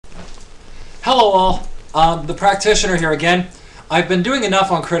Hello all, the practitioner here again. I've been doing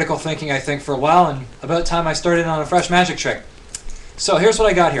enough on critical thinking, I think, for a while, and about time I started on a fresh magic trick. So here's what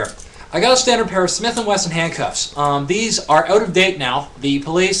I got here. I got a standard pair of Smith & Wesson handcuffs. These are out of date now. The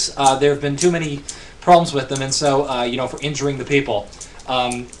police, there have been too many problems with them, and so, you know, for injuring the people,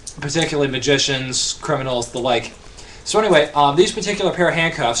 particularly magicians, criminals, the like. So anyway, these particular pair of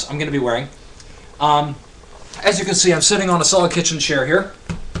handcuffs I'm going to be wearing. As you can see, I'm sitting on a solid kitchen chair here.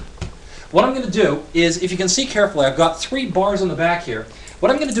 What I'm going to do is, if you can see carefully, I've got 3 bars on the back here.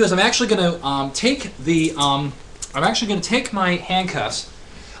 What I'm going to do is I'm actually going to take my handcuffs.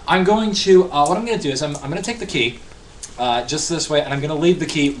 I'm going to what I'm going to do is I'm going to take the key just this way, and I'm going to leave the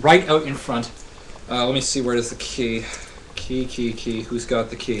key right out in front. Let me see, where is the key? Key. Who's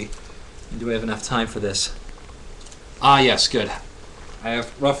got the key? Do I have enough time for this? Ah, yes, good. I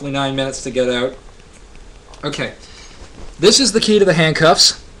have roughly 9 minutes to get out. Okay, this is the key to the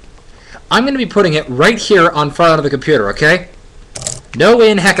handcuffs. I'm going to be putting it right here on front of the computer, okay? No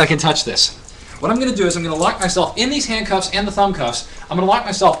way in heck I can touch this. What I'm going to do is I'm going to lock myself in these handcuffs and the thumb cuffs. I'm going to lock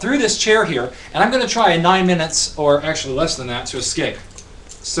myself through this chair here, and I'm going to try in 9 minutes, or actually less than that, to escape.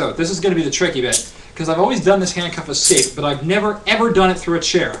 So this is going to be the tricky bit, because I've always done this handcuff escape, but I've never ever done it through a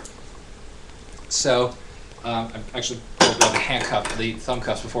chair. So I'm actually going to the thumb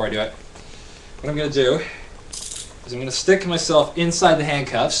cuffs before I do it. What I'm going to do is I'm going to stick myself inside the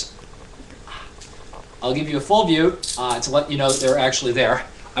handcuffs. I'll give you a full view to let you know that they're actually there.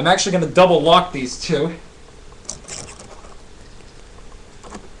 I'm actually going to double lock these two.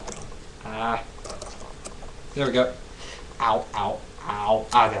 There we go. Ow.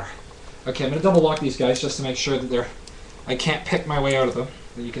 There. Okay, I'm going to double lock these guys just to make sure that I can't pick my way out of them.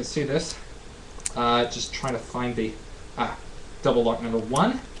 You can see this. Just trying to find the double lock number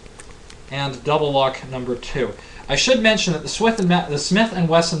 1 and double lock number 2. I should mention that the Smith &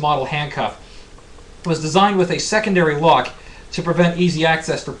 Wesson model handcuff was designed with a secondary lock to prevent easy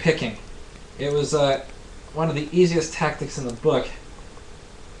access for picking. It was one of the easiest tactics in the book.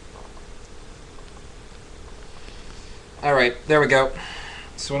 Alright, there we go.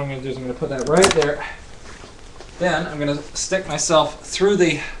 So what I'm going to do is I'm going to put that right there. Then I'm going to stick myself through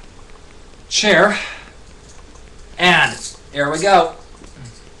the chair. And here we go.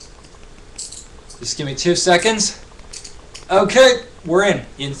 Just give me 2 seconds. Okay, we're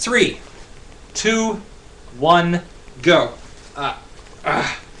in 3, 2, 1, go.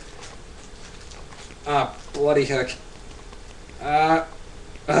 Bloody heck.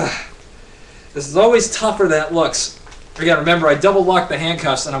 This is always tougher than it looks. Again, remember, I double locked the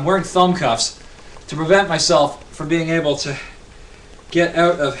handcuffs, and I'm wearing thumb cuffs to prevent myself from being able to get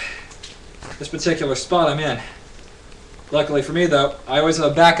out of this particular spot I'm in. Luckily for me, though, I always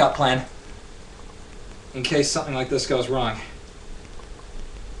have a backup plan in case something like this goes wrong.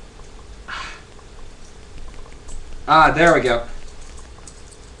 There we go.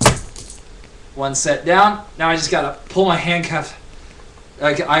 One set down. Now I just gotta pull my handcuff.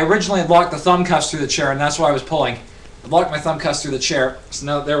 I originally locked the thumb cuffs through the chair, and that's why I was pulling. I locked my thumb cuffs through the chair, so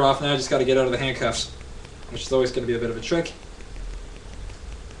now they're off. Now I just gotta get out of the handcuffs, which is always gonna be a bit of a trick.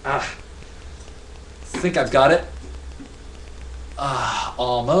 I think I've got it.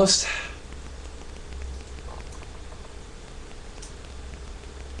 Almost.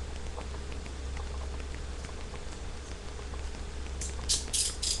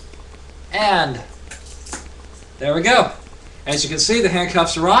 And there we go. As you can see, the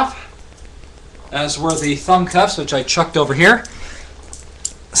handcuffs are off, as were the thumb cuffs, which I chucked over here.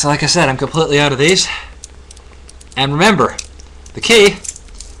 So like I said, I'm completely out of these. And remember, the key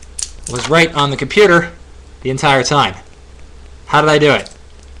was right on the computer the entire time. How did I do it?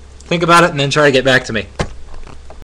 Think about it and then try to get back to me.